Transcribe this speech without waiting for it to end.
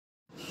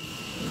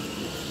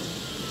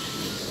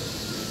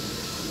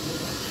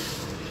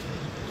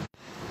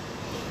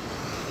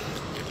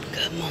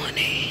Good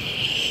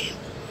morning.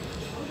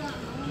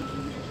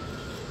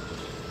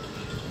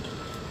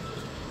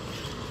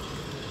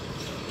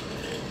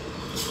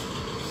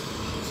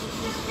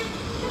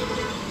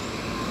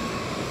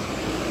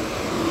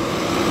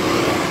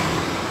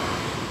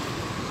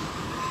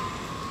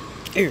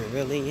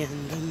 Early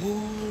in the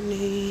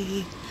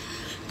morning.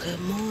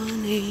 Good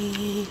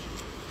morning.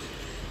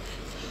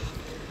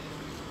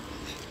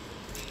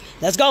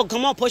 Let's go.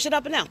 Come on. Push it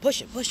up and down.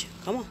 Push it. Push it.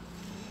 Come on.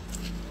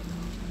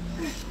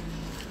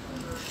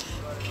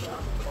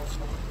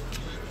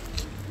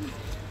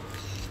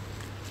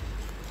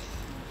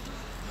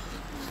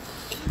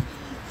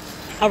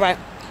 All right.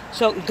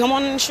 So come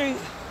on in the street.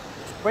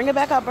 Bring it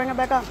back up. Bring it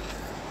back up.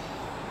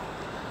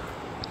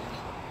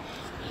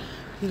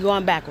 You're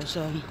going backwards.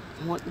 So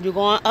you're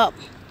going up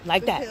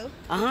like that.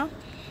 Uh-huh.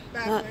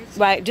 Backwards.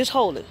 Right. Just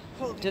hold it.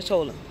 Just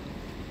hold it.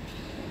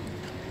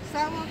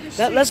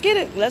 Let's get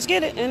it. Let's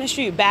get it in the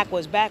street.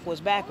 Backwards,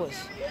 backwards, backwards.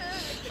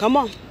 Come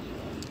on.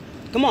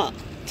 Come on.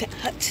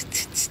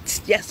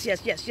 Yes, yes,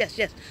 yes, yes,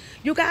 yes.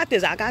 You got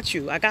this. I got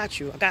you. I got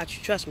you. I got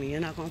you. Trust me.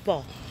 You're not going to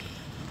fall.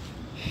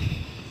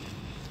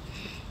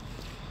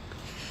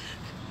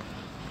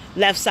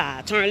 Left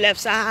side. Turn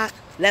left side.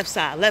 Left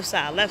side. Left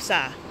side. Left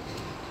side.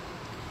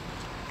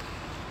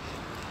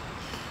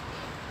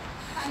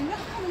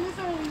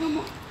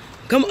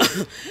 Come on,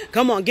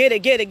 come on, get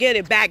it, get it, get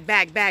it. Back,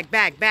 back, back,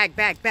 back, back,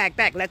 back, back,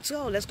 back. Let's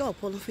go, let's go.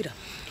 Pull them feet up.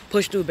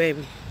 Push through,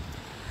 baby.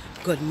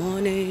 Good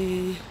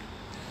morning.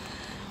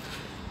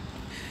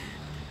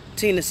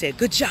 Tina said,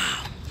 good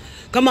job.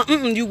 Come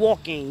on, you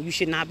walking. You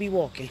should not be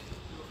walking.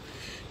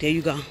 There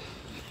you go.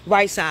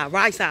 Right side,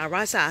 right side,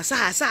 right side,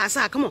 side, side,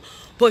 side. Come on,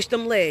 push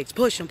them legs.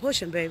 Push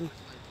them, baby.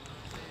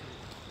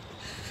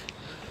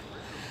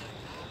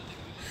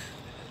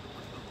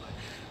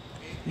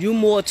 You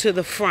more to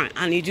the front.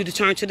 I need you to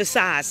turn to the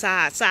side,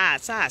 side,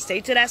 side, side.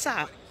 Stay to that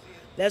side.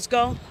 Let's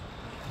go.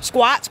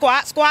 Squat,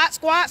 squat, squat,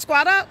 squat,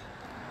 squat up.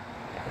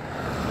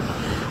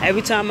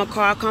 Every time a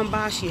car come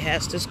by, she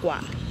has to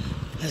squat.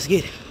 Let's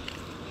get it.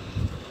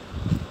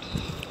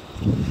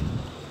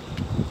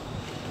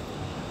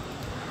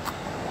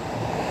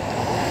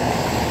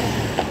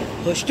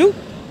 Push through.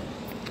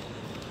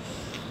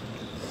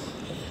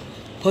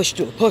 Push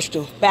through, push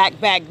through. Back,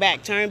 back,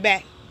 back. Turn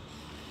back.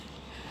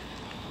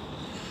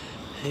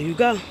 There you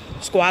go.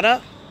 Squat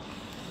up.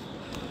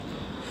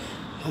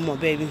 Come on,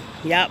 baby.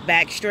 Yup,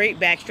 back straight,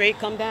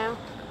 come down.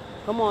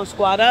 Come on,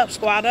 squat up,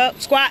 squat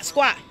up. Squat,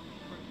 squat.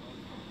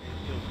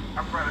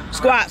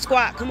 Squat,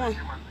 squat, come on.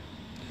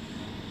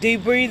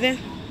 Deep breathing.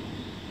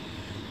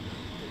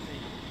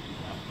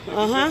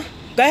 Uh-huh.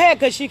 Go ahead,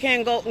 because she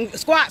can't go.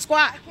 Squat,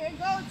 squat. I can't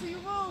go until you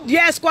move.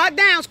 Yeah, squat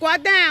down,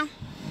 squat down.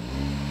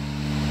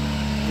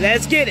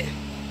 Let's get it.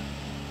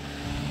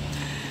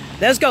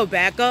 Let's go.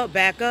 Back up,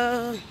 back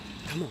up.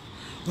 Come on.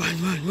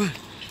 Run, run, run.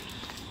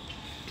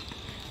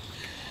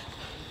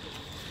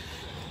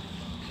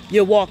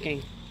 You're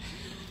walking.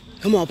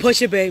 Come on,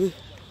 push it, baby.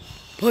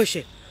 Push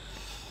it.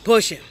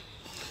 Push it.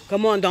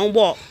 Come on, don't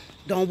walk.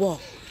 Don't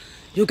walk.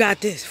 You got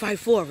this. Fight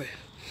for it.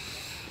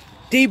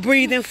 Deep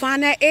breathing.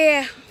 Find that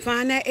air.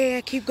 Find that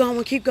air. Keep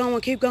going, keep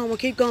going, keep going,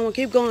 keep going,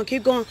 keep going,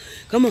 keep going.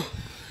 Come on.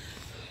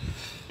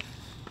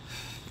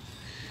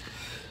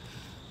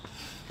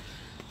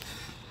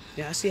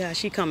 Y'all see how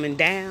she coming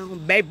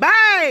down?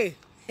 Baby!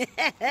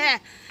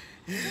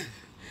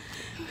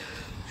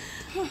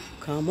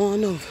 Come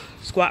on over.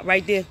 Squat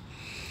right there.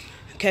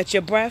 Catch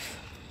your breath.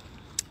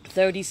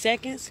 30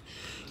 seconds.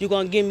 You're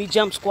going to give me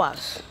jump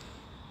squats.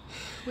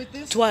 With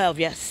this? 12,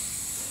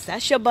 yes.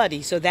 That's your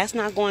buddy. So that's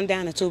not going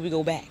down until we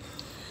go back.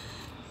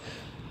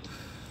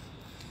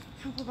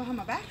 Can I put behind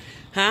my back?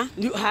 Huh?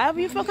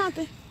 However you feel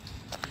comfortable.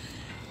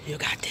 You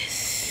got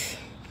this.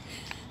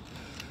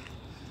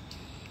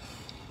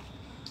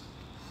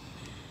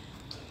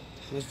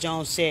 Ms.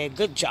 Jones said,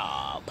 good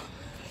job.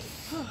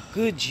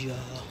 Good job.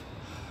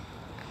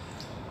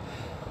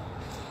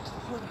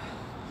 Hold on.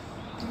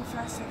 Give me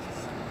 5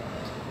 seconds.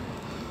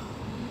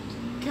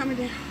 Count me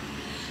down.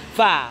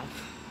 5,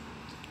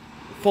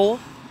 4,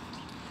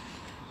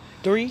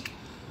 3,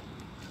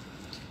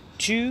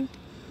 2,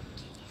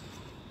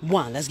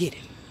 1. Let's get it.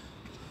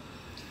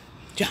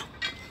 Jump.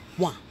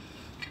 1,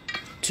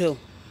 2,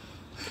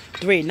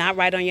 3. Not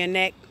right on your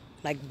neck.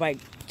 Like right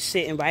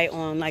sitting right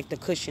on like the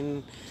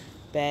cushion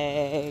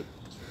bag.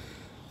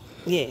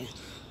 Yeah.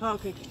 Oh,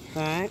 okay.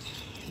 All right.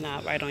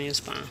 Not right on your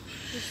spine.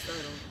 Just start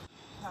on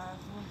 5,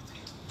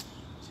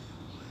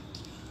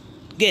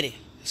 4. Get it.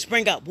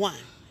 Spring up. 1.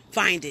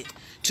 Find it.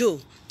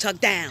 2. Tuck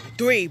down.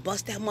 3.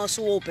 Bust that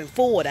muscle open.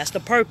 4. That's the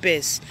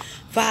purpose.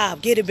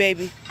 5. Get it,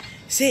 baby.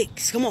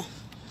 6. Come on.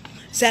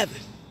 7.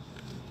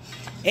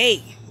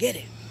 8. Get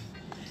it.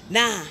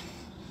 9.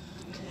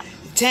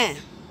 10.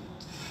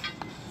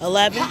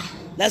 11.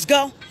 Let's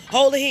go.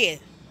 Hold it here.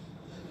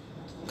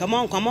 Come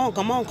on, come on,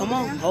 come on, come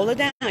on. Hold it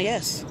down.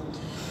 Yes.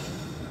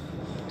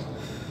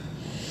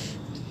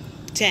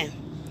 10.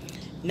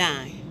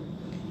 9.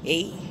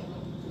 8.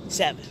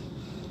 7.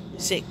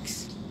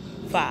 6.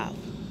 5.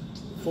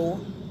 4.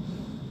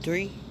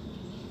 3.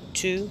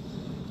 2.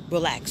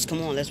 Relax.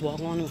 Come on, let's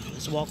walk on.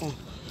 Let's walk on.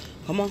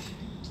 Come on.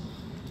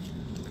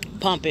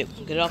 Pump it.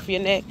 Get it off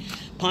your neck.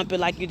 Pump it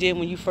like you did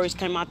when you first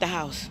came out the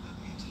house.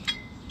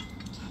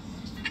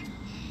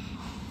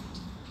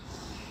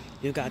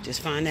 You got this.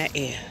 Find that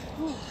air.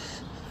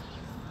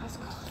 Let's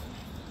go.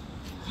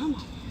 Come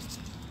on.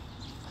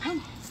 Come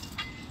on.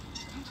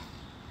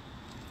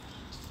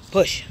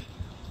 Push.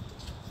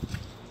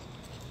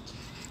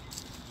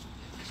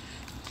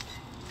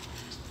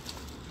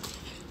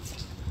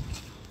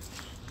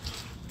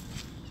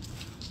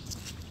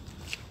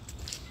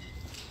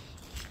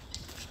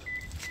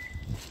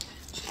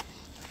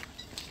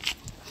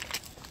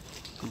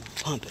 Come on,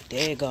 pump it.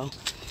 There you go.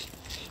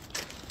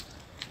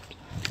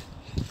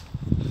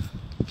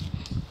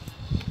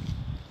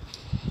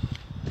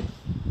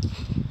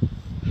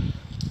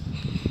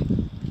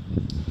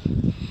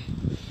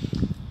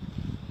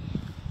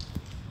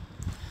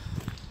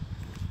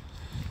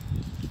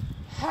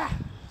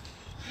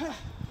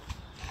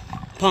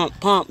 Pump,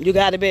 pump. You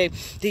got to be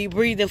deep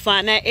breathing.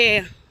 Find that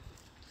air.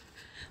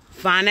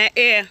 Find that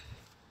air.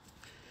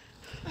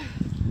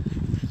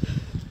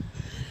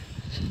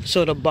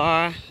 So the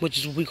bar, which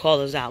is what we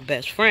call is our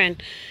best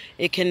friend,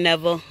 it can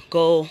never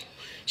go,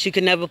 she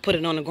can never put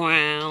it on the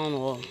ground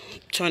or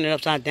turn it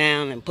upside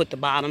down and put the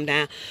bottom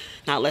down.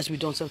 Not unless we're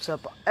doing some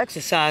type of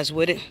exercise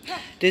with it.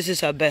 This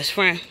is her best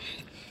friend.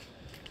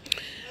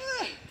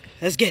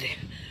 Let's get it.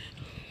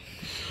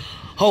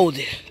 Hold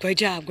it. Great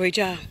job, great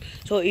job.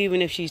 So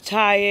even if she's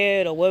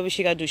tired or whatever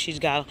she gotta do, she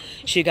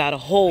gotta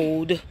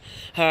hold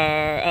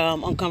her.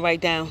 I'm come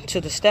right down to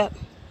the step.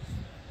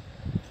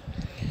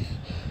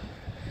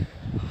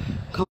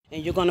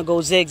 And you're gonna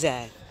go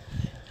zigzag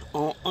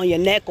on your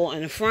neck or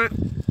in the front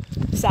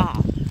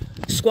side.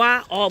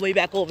 Squat all the way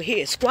back over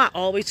here. Squat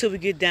all the way till we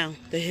get down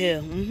the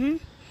hill.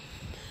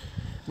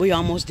 We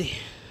almost there.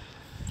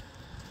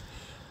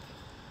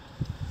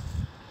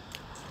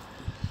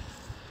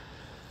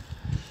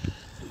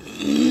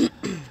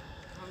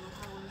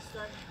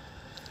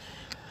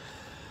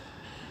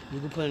 You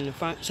can put it in the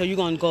front. So you're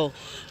gonna go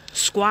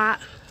squat,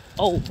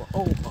 over,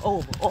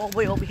 all the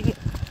way over here.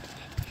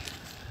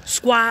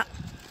 Squat,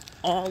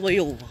 all the way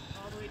over.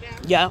 All the way down?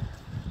 Yeah.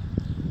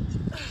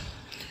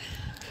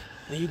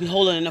 And you can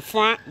hold it in the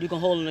front. You can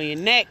hold it on your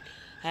neck.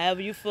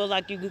 However you feel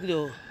like you can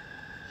do it.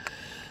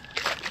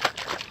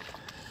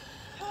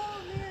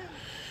 Oh, man.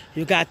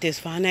 You got this.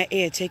 Find that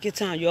air. Take your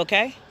time. You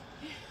okay?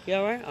 You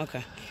all right?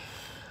 Okay.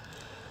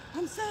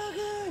 I'm so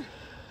good.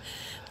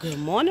 Good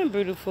morning,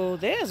 beautiful.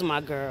 There's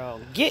my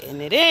girl. Getting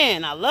it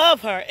in. I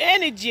love her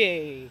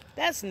energy.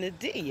 That's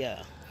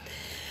Nadia.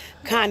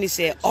 Connie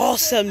said,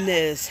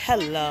 awesomeness.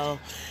 Hello.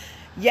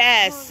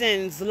 Yes,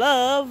 sends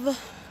love.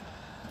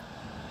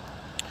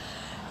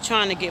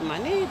 Trying to get my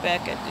knee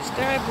back at this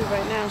therapy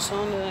right now. So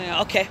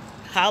okay.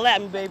 Holla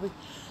at me, baby.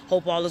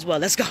 Hope all is well.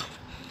 Let's go.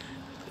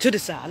 To the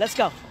side. Let's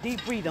go.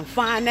 Deep breathing.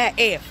 Find that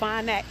air.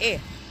 Find that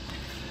air.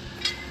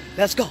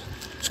 Let's go.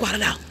 Squat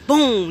it out.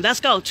 Boom.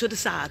 Let's go. To the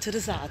side. To the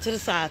side. To the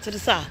side. To the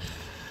side.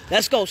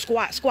 Let's go.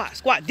 Squat. Squat.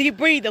 Squat. Deep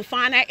breathing.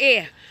 Find that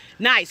air.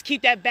 Nice.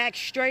 Keep that back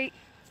straight.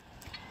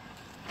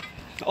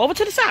 Over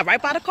to the side.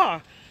 Right by the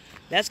car.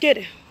 Let's get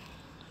it.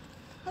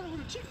 I don't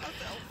want to cheat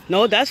myself.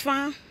 No, that's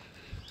fine.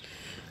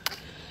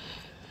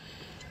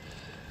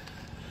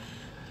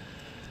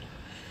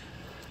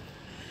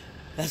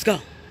 Let's go.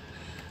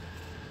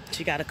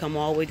 She got to come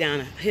all the way down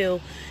a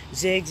hill,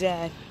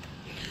 zigzag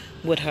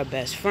with her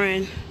best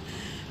friend.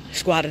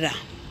 Squat it out.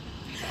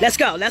 Let's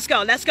go, let's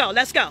go, let's go,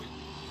 let's go.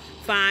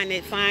 Find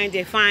it, find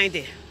it, find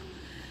it.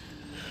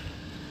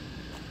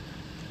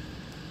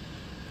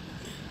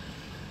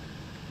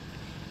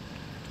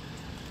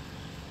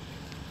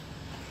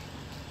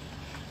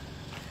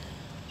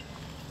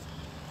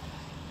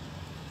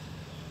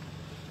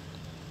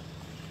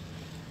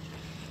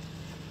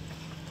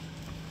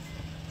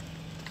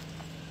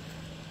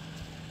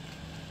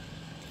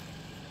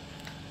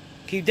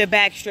 Keep the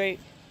back straight.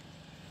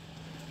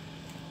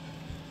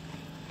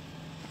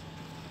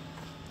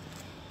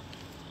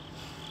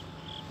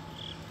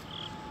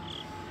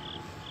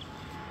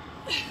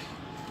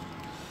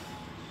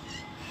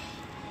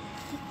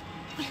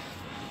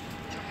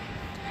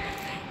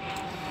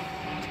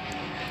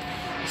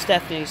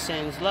 Stephanie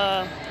sends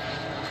love.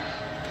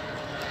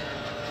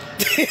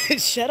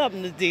 Shut up,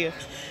 Nadia.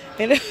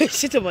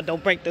 She told me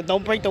don't break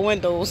the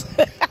windows.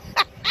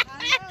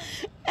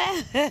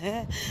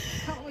 None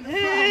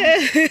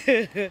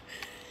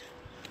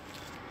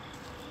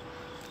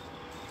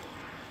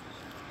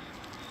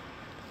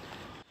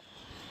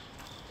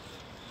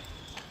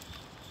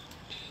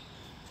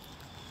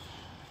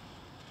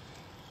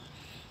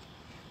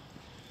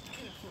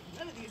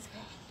of these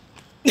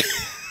go.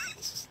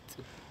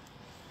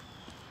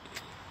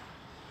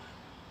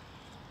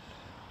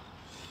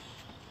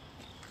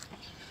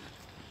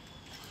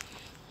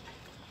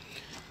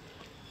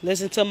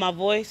 Listen to my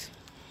voice.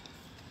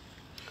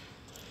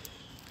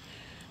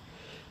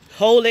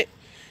 Hold it.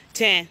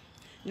 10,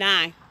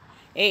 9,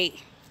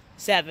 8,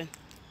 7,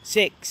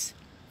 6,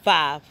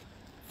 5,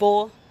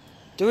 4,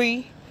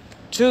 3,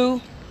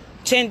 2,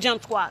 10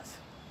 jump squats.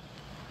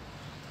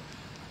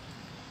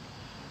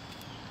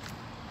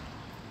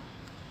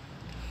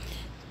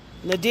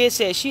 Nadia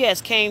said she has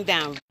came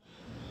down.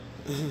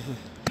 All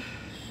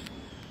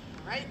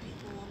right,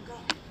 people, I'm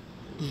going.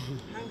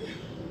 I'm good.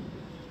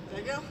 Did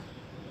I go?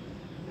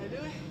 Did I do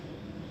it?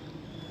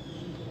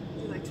 I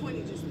did like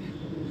 20 just now.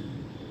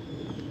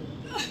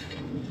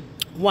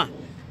 1,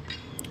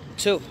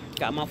 2,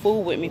 got my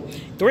food with me.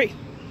 3,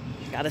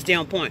 gotta stay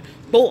on point.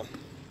 4,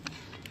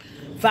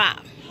 5,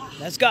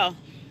 let's go.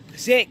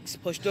 6,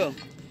 push through.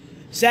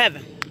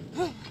 7,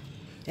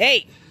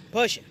 8,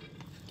 push it.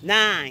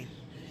 9,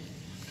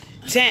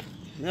 10,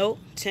 no,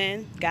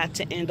 10, got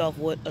to end off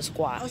with a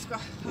squat. Oh,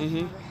 squat.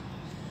 Mm-hmm.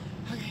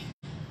 Okay.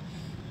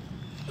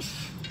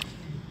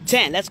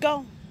 10, let's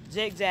go.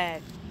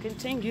 Zigzag,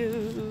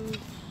 continue.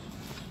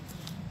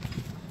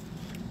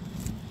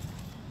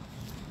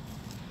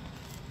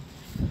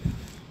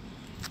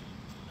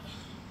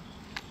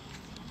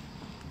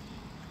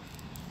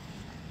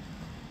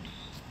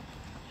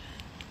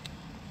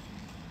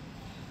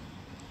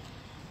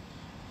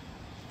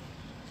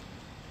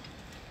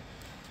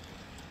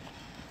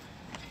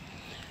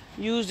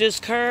 Use this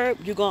curb,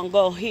 you're gonna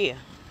go here.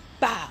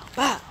 Bow,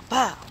 bow,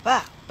 bow,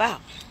 bow, bow.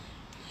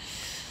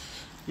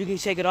 You can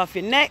take it off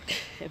your neck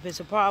if it's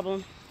a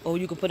problem, or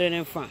you can put it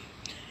in front.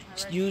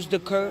 Use the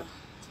curb.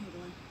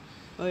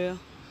 Oh yeah? Hold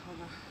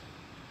on.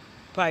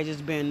 Probably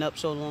just been up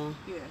so long.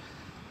 Yeah.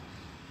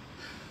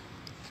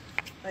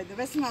 Like the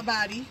rest of my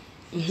body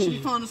should be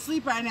falling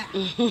asleep right now.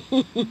 Okay.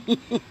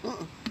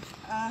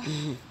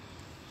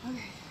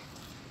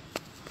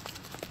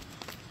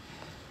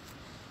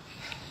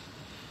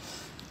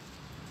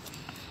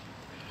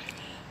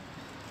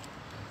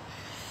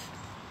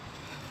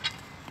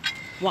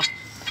 1,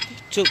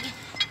 2,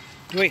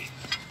 3,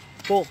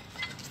 4,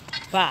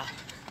 5,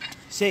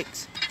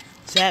 6,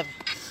 7,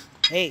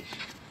 8,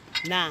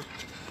 9,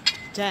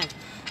 10,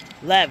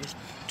 11,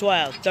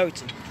 12,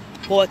 13,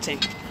 14,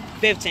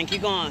 15,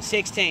 keep going,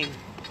 16,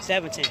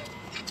 17,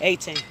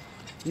 18,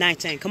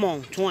 19, come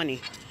on, 20,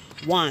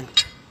 1,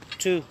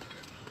 2,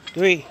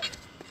 3,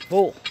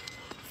 4,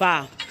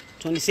 5,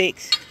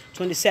 26,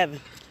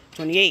 27,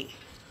 28,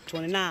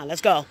 29,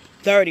 let's go,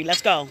 30,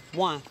 let's go,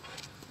 1,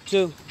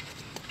 2,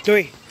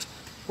 3,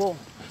 4,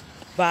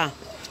 5,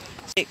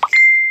 6,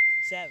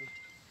 7,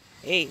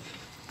 8,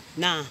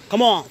 9.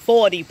 Come on,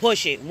 40.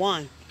 Push it.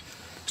 1,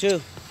 2,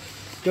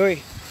 3,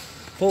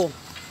 4,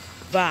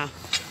 5,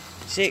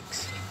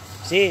 6,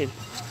 7,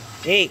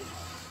 8,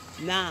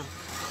 9,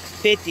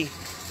 50.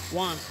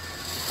 1,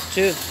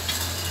 2,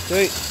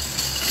 3,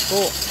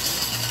 4,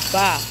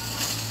 5,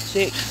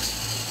 6,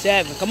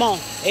 7. Come on,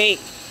 8,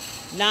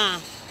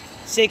 9,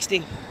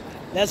 60.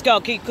 Let's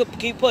go. Keep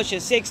pushing.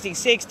 60,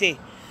 60.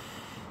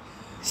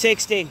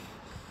 60,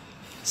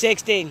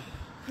 60.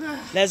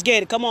 Let's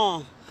get it. Come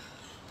on.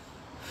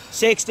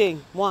 60.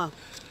 1,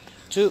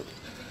 2,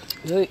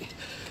 3,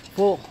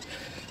 4,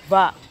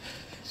 5,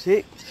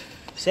 6,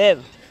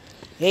 7,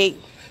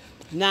 8,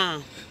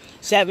 9,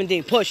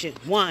 70. Push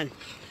it. 1,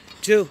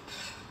 2,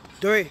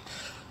 3,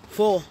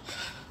 4,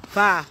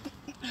 5,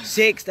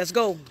 6. Let's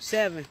go.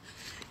 7,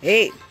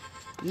 8,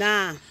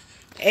 9,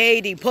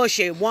 80. Push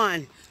it.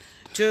 1,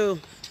 2,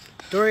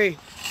 3,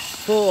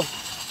 4,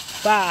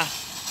 5,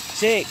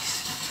 6,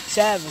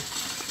 7,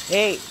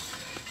 8,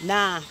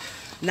 9,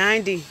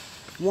 90.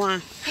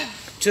 1,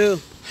 2,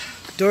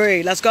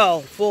 3. Let's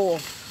go. 4,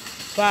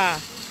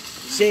 5,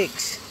 6,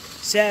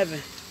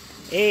 7,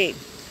 8,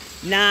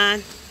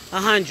 9,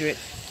 100.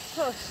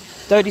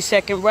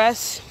 30-second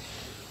rest.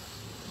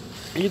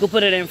 You can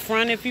put it in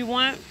front if you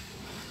want.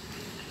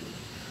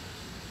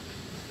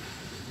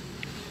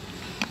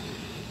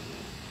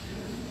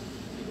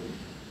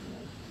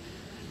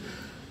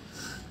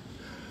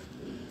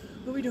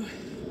 What are we doing?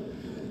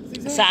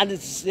 Side to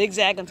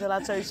zigzag until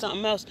I tell you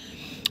something else.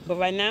 But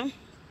right now,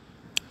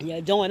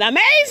 you're doing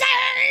amazing.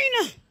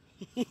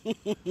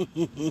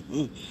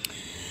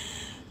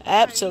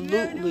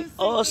 Absolutely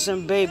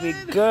awesome, baby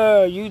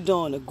girl. You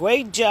doing a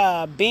great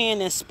job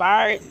being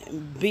inspiring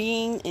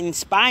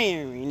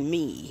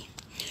me.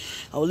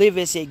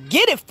 Olivia said,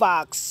 "Get it,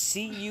 Fox.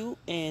 See you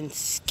in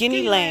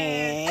Skinny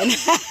Land."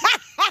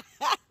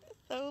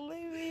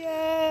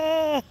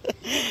 Olivia.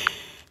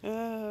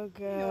 Oh,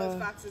 God. You know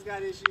Fox has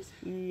got issues.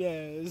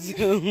 Yes.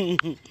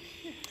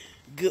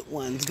 Good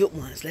ones, good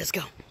ones. Let's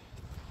go.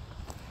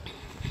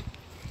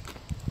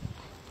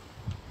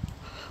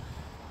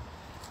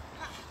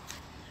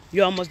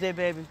 You almost there,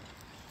 baby.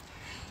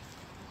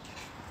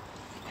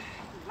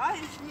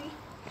 Lying to me.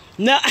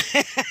 No,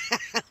 I'm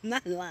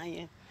not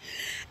lying.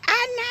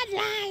 I'm not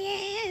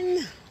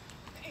lying.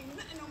 Ain't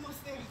nothing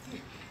almost there with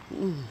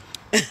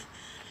you.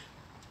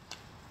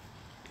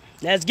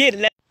 Let's get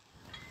it.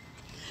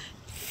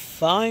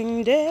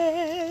 Find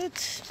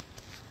it.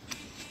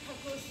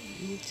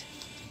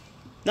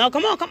 No,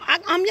 come on, come on.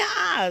 I'm your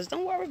eyes.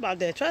 Don't worry about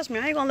that. Trust me,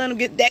 I ain't gonna let them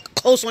get that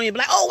close on you. Be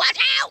like, oh, watch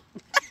out.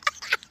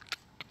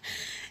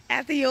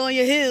 After you're on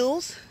your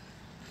heels.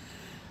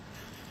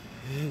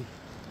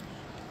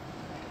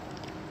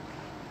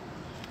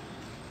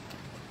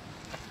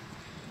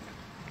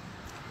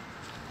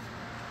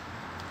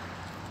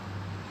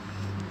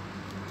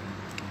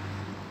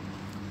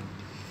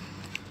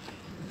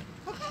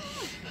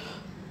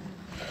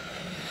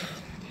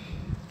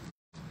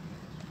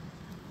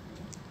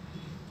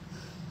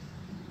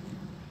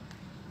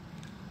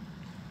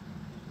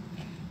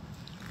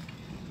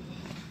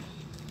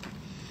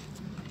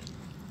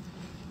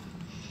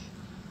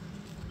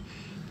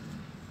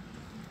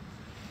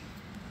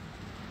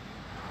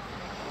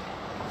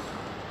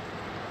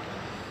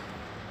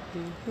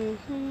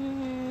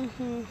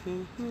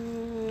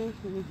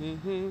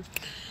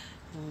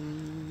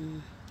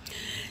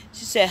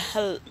 She said,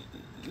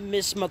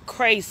 Miss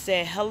McCrae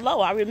said,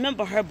 hello. I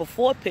remember her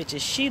before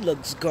pictures. She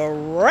looks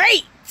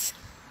great.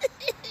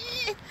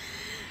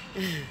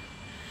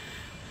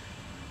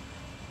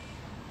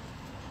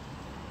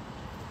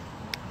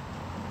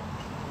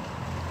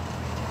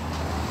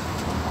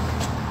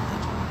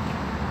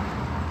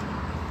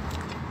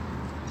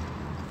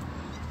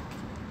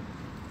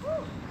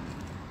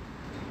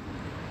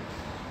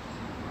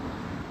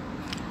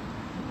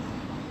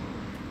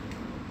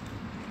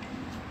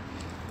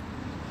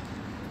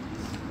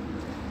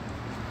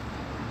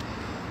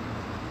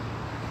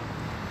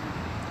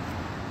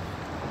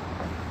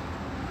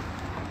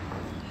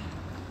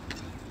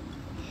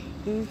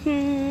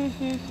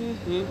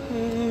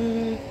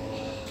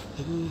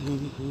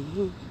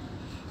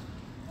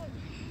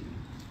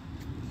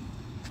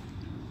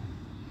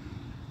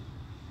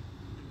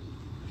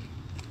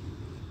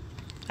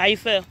 How you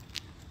feel?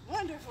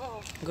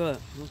 Wonderful. Good.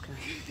 Okay.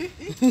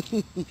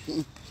 You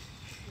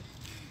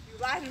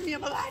lied to me,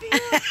 I'm gonna lie to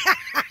you.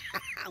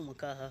 I'm gonna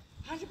cut her.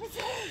 100%.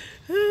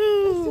 Let's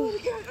Ooh. do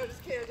it again. I'm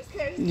just kidding, just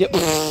kidding. Yep.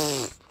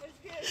 Just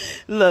kidding.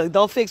 Look,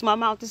 don't fix my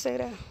mouth to say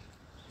that.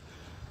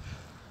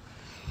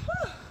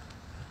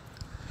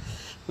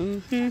 That's a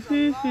long stretch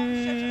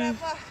of that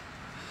block.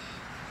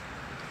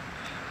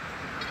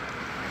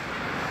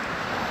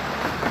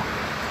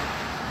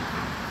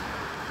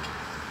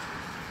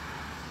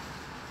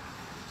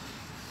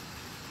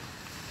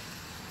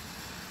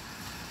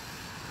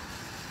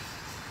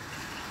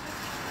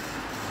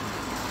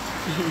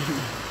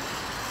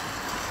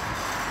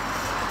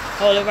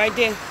 Hold it right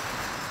there.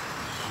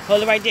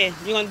 Hold it right there.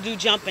 You're gonna do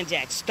jumping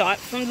jacks. Start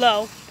from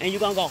low, and you're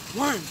gonna go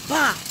 1,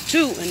 5,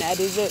 2, and that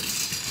is it.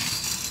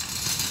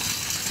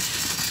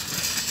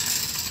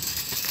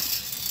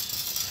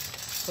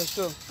 Push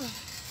through.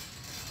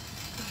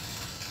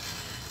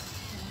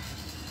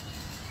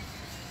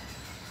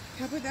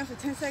 Can I put it down for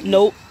 10 seconds?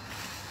 Nope.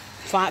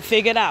 Fine.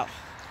 Figure it out.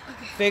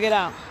 Okay. Figure it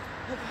out.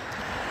 Okay.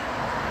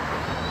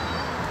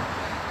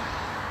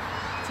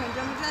 10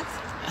 jumping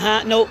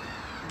jacks? Nope.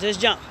 Just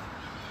jump.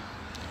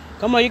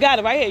 Come on, you got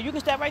it right here. You can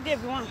step right there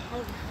if you want.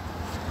 Okay.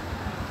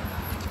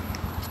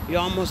 You're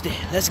almost there.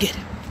 Let's get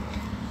it.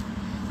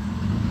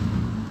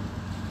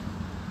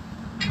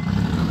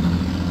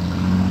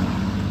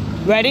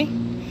 Ready?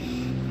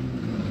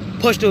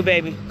 Push through,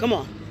 baby. Come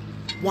on.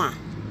 1,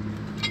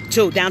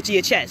 2, down to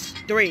your chest.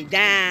 3,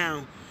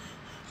 down.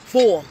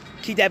 4,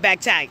 keep that back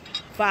tight.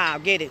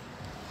 5, get it.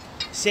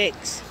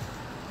 6,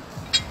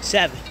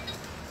 7,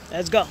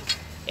 let's go.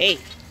 8,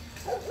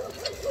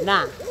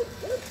 9.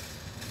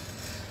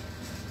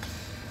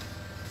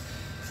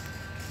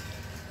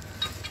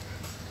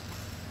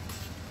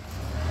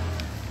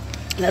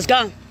 Let's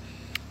go.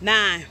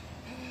 9.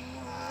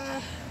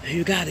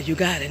 You got it, you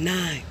got it.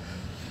 9,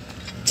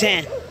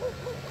 10,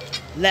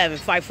 11,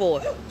 fight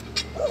forward. 12,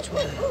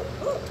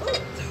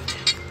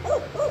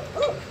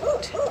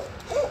 13,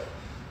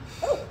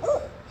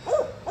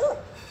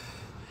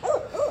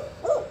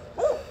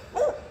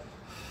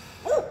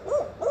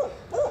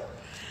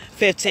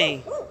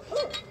 15.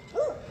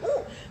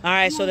 All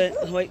right, so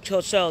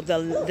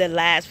the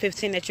last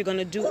 15 that you're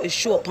gonna do is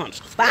short pumps.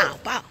 Bow,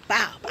 bow,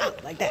 bow, bow,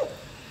 like that.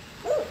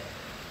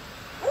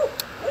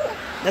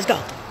 Let's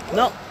go.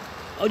 No.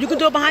 Oh, you can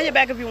do it behind your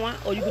back if you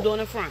want, or you can do it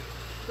in front.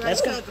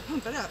 Let's go. To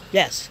pump it up.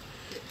 Yes.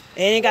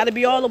 It ain't got to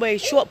be all the way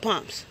short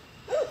pumps.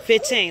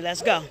 15.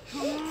 Let's go.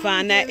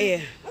 Find that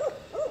air.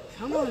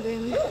 Come on,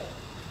 Danny.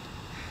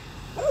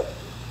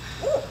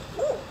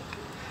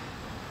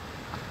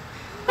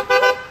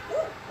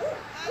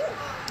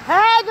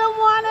 Hey, good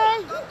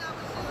morning.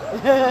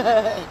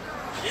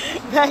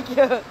 Thank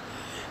you.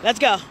 Let's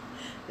go.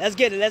 Let's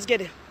get it. Let's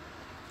get it.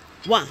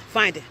 1,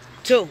 find it.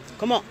 2,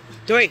 come on.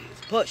 3,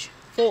 push.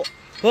 4,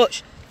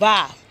 push.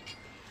 5,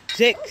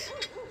 6,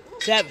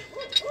 7,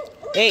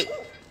 8,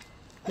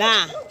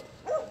 9,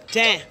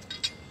 10,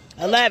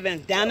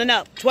 11, down and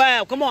up.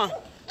 12, come on.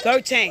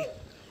 13,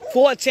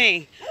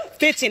 14,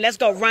 15. Let's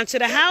go. Run to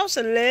the house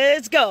and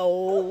let's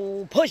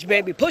go. Push,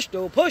 baby. Push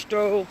through. Push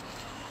through.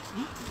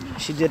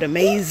 She did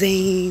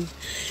amazing.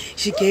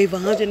 She gave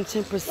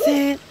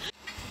 110%.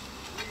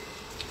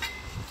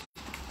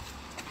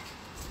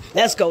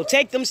 Let's go.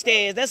 Take them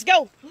stairs. Let's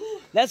go.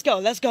 Let's go.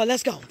 Let's go.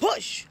 Let's go.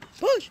 Push.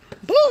 Push.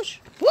 Push.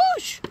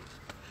 Push.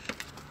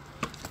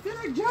 Feel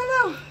like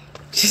Jello.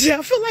 She said,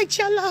 I feel like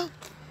Jello.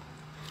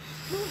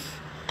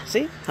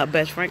 See? Her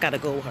best friend got to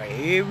go with her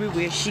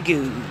everywhere she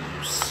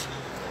goes.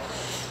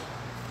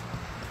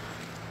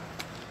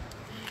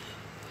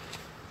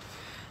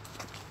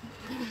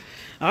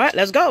 All right,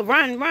 let's go.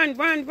 Run, run,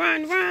 run,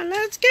 run, run.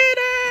 Let's get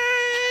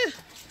it.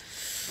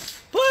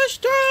 Push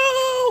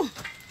through.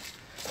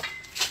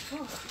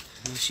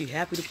 She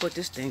happy to put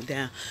this thing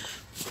down.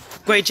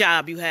 Great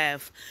job you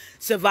have.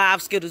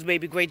 Survive Skittles,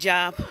 baby. Great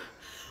job.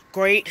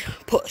 Great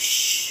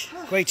push.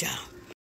 Great job.